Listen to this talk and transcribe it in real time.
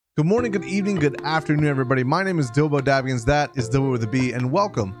Good morning, good evening, good afternoon, everybody. My name is Dilbo Davgans, that is Dilbo with a B, and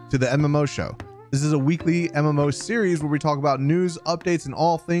welcome to the MMO Show. This is a weekly MMO series where we talk about news, updates, and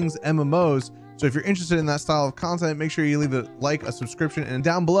all things MMOs. So if you're interested in that style of content, make sure you leave a like, a subscription, and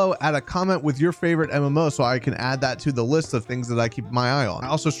down below, add a comment with your favorite MMO so I can add that to the list of things that I keep my eye on. I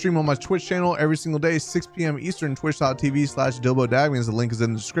also stream on my Twitch channel every single day, 6 p.m. Eastern, twitch.tv/DilboDavgans. The link is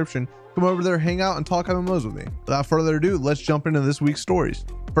in the description. Come over there, hang out, and talk MMOs with me. Without further ado, let's jump into this week's stories.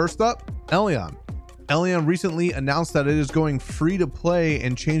 First up, Elyon. Elyon recently announced that it is going free to play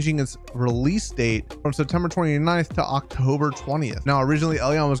and changing its release date from September 29th to October 20th. Now, originally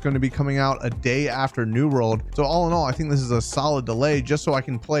Elyon was going to be coming out a day after New World. So all in all, I think this is a solid delay just so I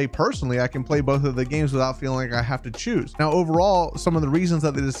can play personally. I can play both of the games without feeling like I have to choose. Now, overall, some of the reasons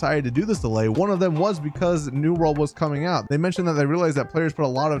that they decided to do this delay, one of them was because New World was coming out. They mentioned that they realized that players put a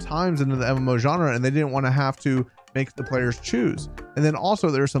lot of times into the MMO genre and they didn't want to have to make the players choose. And then also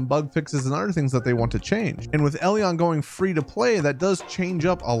there are some bug fixes and other things that they want to change. And with Elyon going free to play, that does change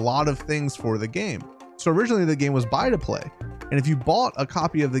up a lot of things for the game. So originally the game was buy to play. And if you bought a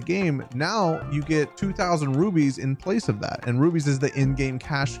copy of the game, now you get 2,000 rubies in place of that. And rubies is the in-game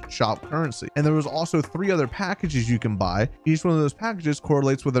cash shop currency. And there was also 3 other packages you can buy. Each one of those packages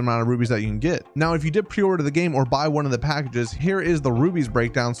correlates with the amount of rubies that you can get. Now, if you did pre-order the game or buy one of the packages, here is the rubies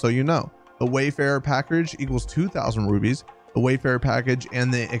breakdown so you know. The Wayfarer package equals 2,000 rubies. The Wayfarer package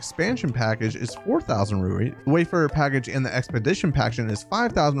and the expansion package is 4,000 rubies. The Wayfarer package and the expedition package is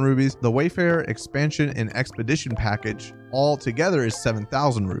 5,000 rubies. The Wayfarer, expansion, and expedition package all together is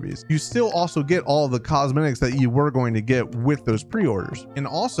 7,000 rubies. You still also get all of the cosmetics that you were going to get with those pre-orders. And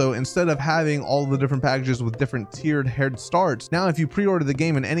also, instead of having all the different packages with different tiered head starts, now if you pre-order the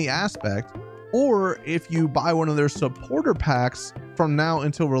game in any aspect, or if you buy one of their supporter packs from now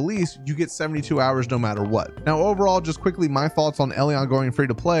until release, you get 72 hours no matter what. Now, overall, just quickly, my thoughts on Elyon going free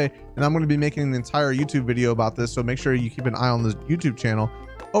to play, and I'm going to be making an entire YouTube video about this, so make sure you keep an eye on the YouTube channel.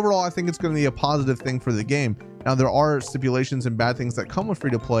 Overall, I think it's going to be a positive thing for the game. Now, there are stipulations and bad things that come with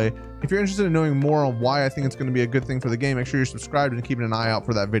free to play. If you're interested in knowing more on why I think it's going to be a good thing for the game, make sure you're subscribed and keeping an eye out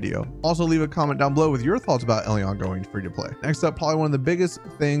for that video. Also, leave a comment down below with your thoughts about Elyon going free to play. Next up, probably one of the biggest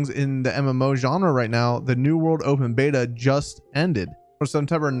things in the MMO genre right now, the New World Open Beta just ended. From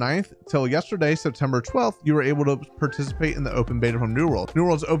September 9th till yesterday, September 12th, you were able to participate in the open beta from New World. New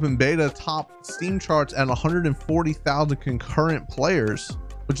World's open beta topped Steam charts at 140,000 concurrent players,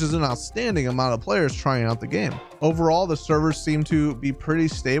 which is an outstanding amount of players trying out the game. Overall, the servers seem to be pretty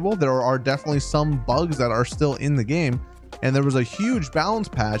stable. There are definitely some bugs that are still in the game, and there was a huge balance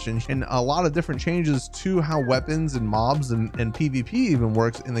patch and a lot of different changes to how weapons and mobs and PvP even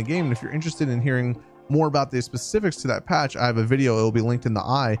works in the game. And if you're interested in hearing more about the specifics to that patch, I have a video. It will be linked in the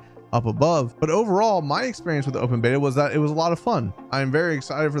eye up above. But overall, my experience with the open beta was that it was a lot of fun. I am very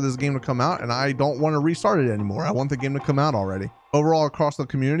excited for this game to come out, and I don't want to restart it anymore. I want the game to come out already. Overall, across the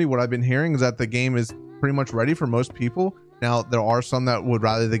community, what I've been hearing is that the game is pretty much ready for most people. Now, there are some that would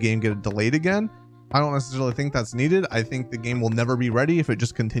rather the game get delayed again. I don't necessarily think that's needed. I think the game will never be ready if it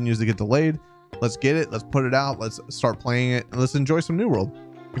just continues to get delayed. Let's get it, let's put it out, let's start playing it, and let's enjoy some New World.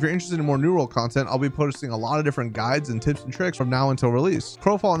 If you're interested in more New World content, I'll be posting a lot of different guides and tips and tricks from now until release.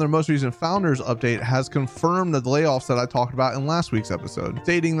 Crowfall, in their most recent founders update, has confirmed the layoffs that I talked about in last week's episode,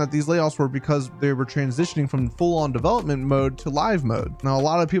 stating that these layoffs were because they were transitioning from full-on development mode to live mode. Now, a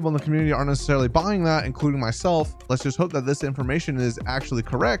lot of people in the community aren't necessarily buying that, including myself. Let's just hope that this information is actually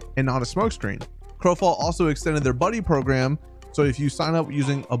correct and not a smokescreen. Crowfall also extended their buddy program. So if you sign up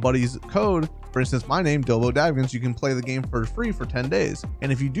using a buddy's code, for instance, my name, Dilbo Davgans, you can play the game for free for 10 days.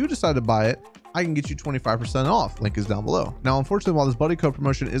 And if you do decide to buy it, I can get you 25% off. Link is down below. Now, unfortunately, while this buddy code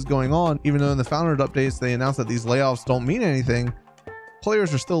promotion is going on, even though in the founder updates, they announced that these layoffs don't mean anything,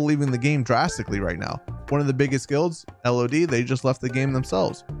 players are still leaving the game drastically right now. One of the biggest guilds, LOD, they just left the game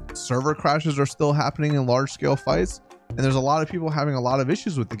themselves. Server crashes are still happening in large scale fights. And there's a lot of people having a lot of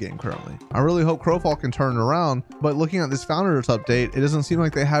issues with the game currently. I really hope Crowfall can turn it around, but looking at this founders update, it doesn't seem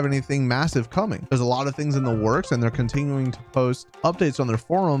like they have anything massive coming. There's a lot of things in the works, and they're continuing to post updates on their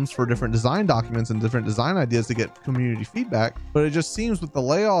forums for different design documents and different design ideas to get community feedback. But it just seems with the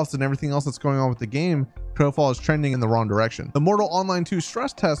layoffs and everything else that's going on with the game, Crowfall is trending in the wrong direction. The Mortal Online 2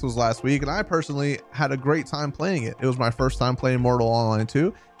 stress test was last week, and I personally had a great time playing it. It was my first time playing Mortal Online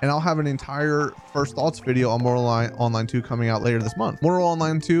 2, and I'll have an entire first thoughts video on Mortal Online 2 coming out later this month. Mortal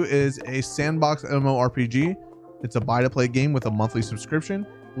Online 2 is a sandbox MMORPG. It's a buy-to-play game with a monthly subscription.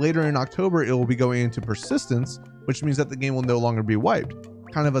 Later in October, it will be going into persistence, which means that the game will no longer be wiped.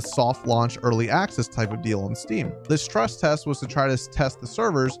 Kind of a soft launch early access type of deal on Steam. This stress test was to try to test the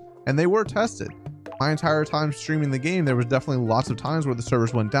servers, and they were tested. My entire time streaming the game, there was definitely lots of times where the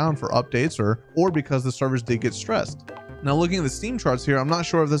servers went down for updates or because the servers did get stressed. Now looking at the Steam charts here, I'm not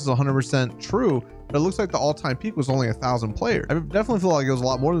sure if this is 100% true, but it looks like the all-time peak was only 1,000 players. I definitely feel like it was a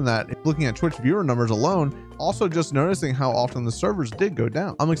lot more than that. Looking at Twitch viewer numbers alone, also just noticing how often the servers did go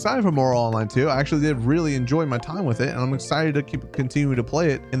down. I'm excited for more online too. I actually did really enjoy my time with it, and I'm excited to continue to play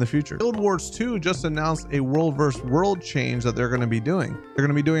it in the future. Guild Wars 2 just announced a world versus world change that they're going to be doing. They're going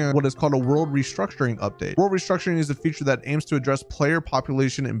to be doing what is called a world restructuring update. World restructuring is a feature that aims to address player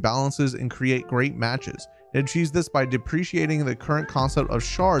population imbalances and create great matches. It achieves this by depreciating the current concept of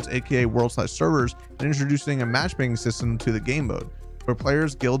shards, aka world-sized servers, and introducing a matchmaking system to the game mode, where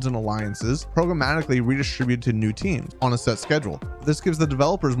players, guilds, and alliances programmatically redistribute to new teams on a set schedule. This gives the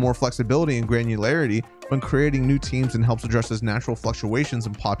developers more flexibility and granularity when creating new teams and helps address these natural fluctuations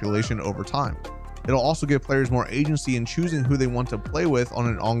in population over time. It'll also give players more agency in choosing who they want to play with on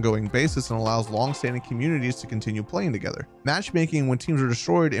an ongoing basis and allows long-standing communities to continue playing together. Matchmaking when teams are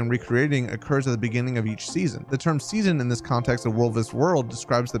destroyed and recreating occurs at the beginning of each season. The term season in this context of World vs. World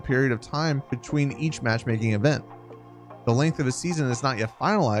describes the period of time between each matchmaking event. The length of a season is not yet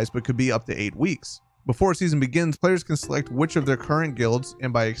finalized, but could be up to 8 weeks. Before a season begins, players can select which of their current guilds,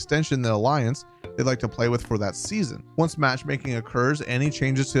 and by extension the alliance, they'd like to play with for that season. Once matchmaking occurs, any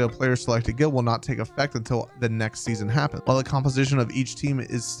changes to a player's selected guild will not take effect until the next season happens. While the composition of each team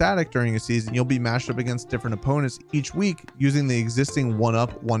is static during a season, you'll be matched up against different opponents each week using the existing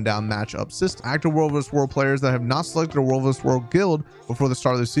one-up, one-down matchup system. Active World vs. World players that have not selected a World vs. World guild before the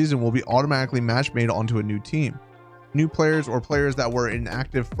start of the season will be automatically match-made onto a new team. New players or players that were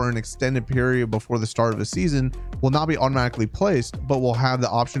inactive for an extended period before the start of the season will not be automatically placed, but will have the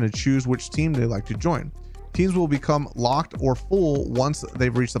option to choose which team they like to join. Teams will become locked or full once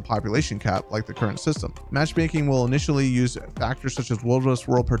they've reached the population cap, like the current system. Matchmaking will initially use factors such as World vs.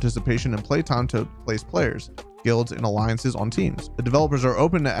 World participation and playtime to place players, guilds, and alliances on teams. The developers are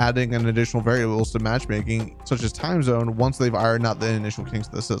open to adding an additional variables to matchmaking, such as time zone, once they've ironed out the initial kinks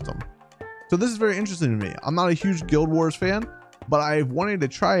of the system. So this is very interesting to me. I'm not a huge Guild Wars fan, but I've wanted to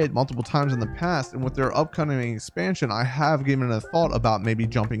try it multiple times in the past, and with their upcoming expansion, I have given it a thought about maybe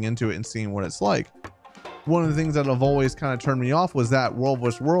jumping into it and seeing what it's like. One of the things that have always kind of turned me off was that World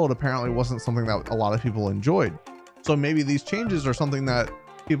vs. World apparently wasn't something that a lot of people enjoyed. So maybe these changes are something that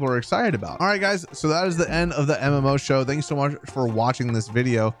people are excited about. All right, guys, so that is the end of the MMO show. Thank you so much for watching this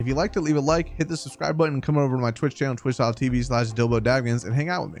video. If you liked it, leave a like, hit the subscribe button, and come over to my Twitch channel, twitch.tv/DilboDavgans, and hang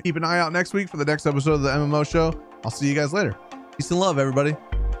out with me. Keep an eye out next week for the next episode of the MMO show. I'll see you guys later. Peace and love, everybody.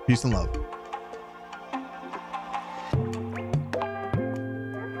 Peace and love.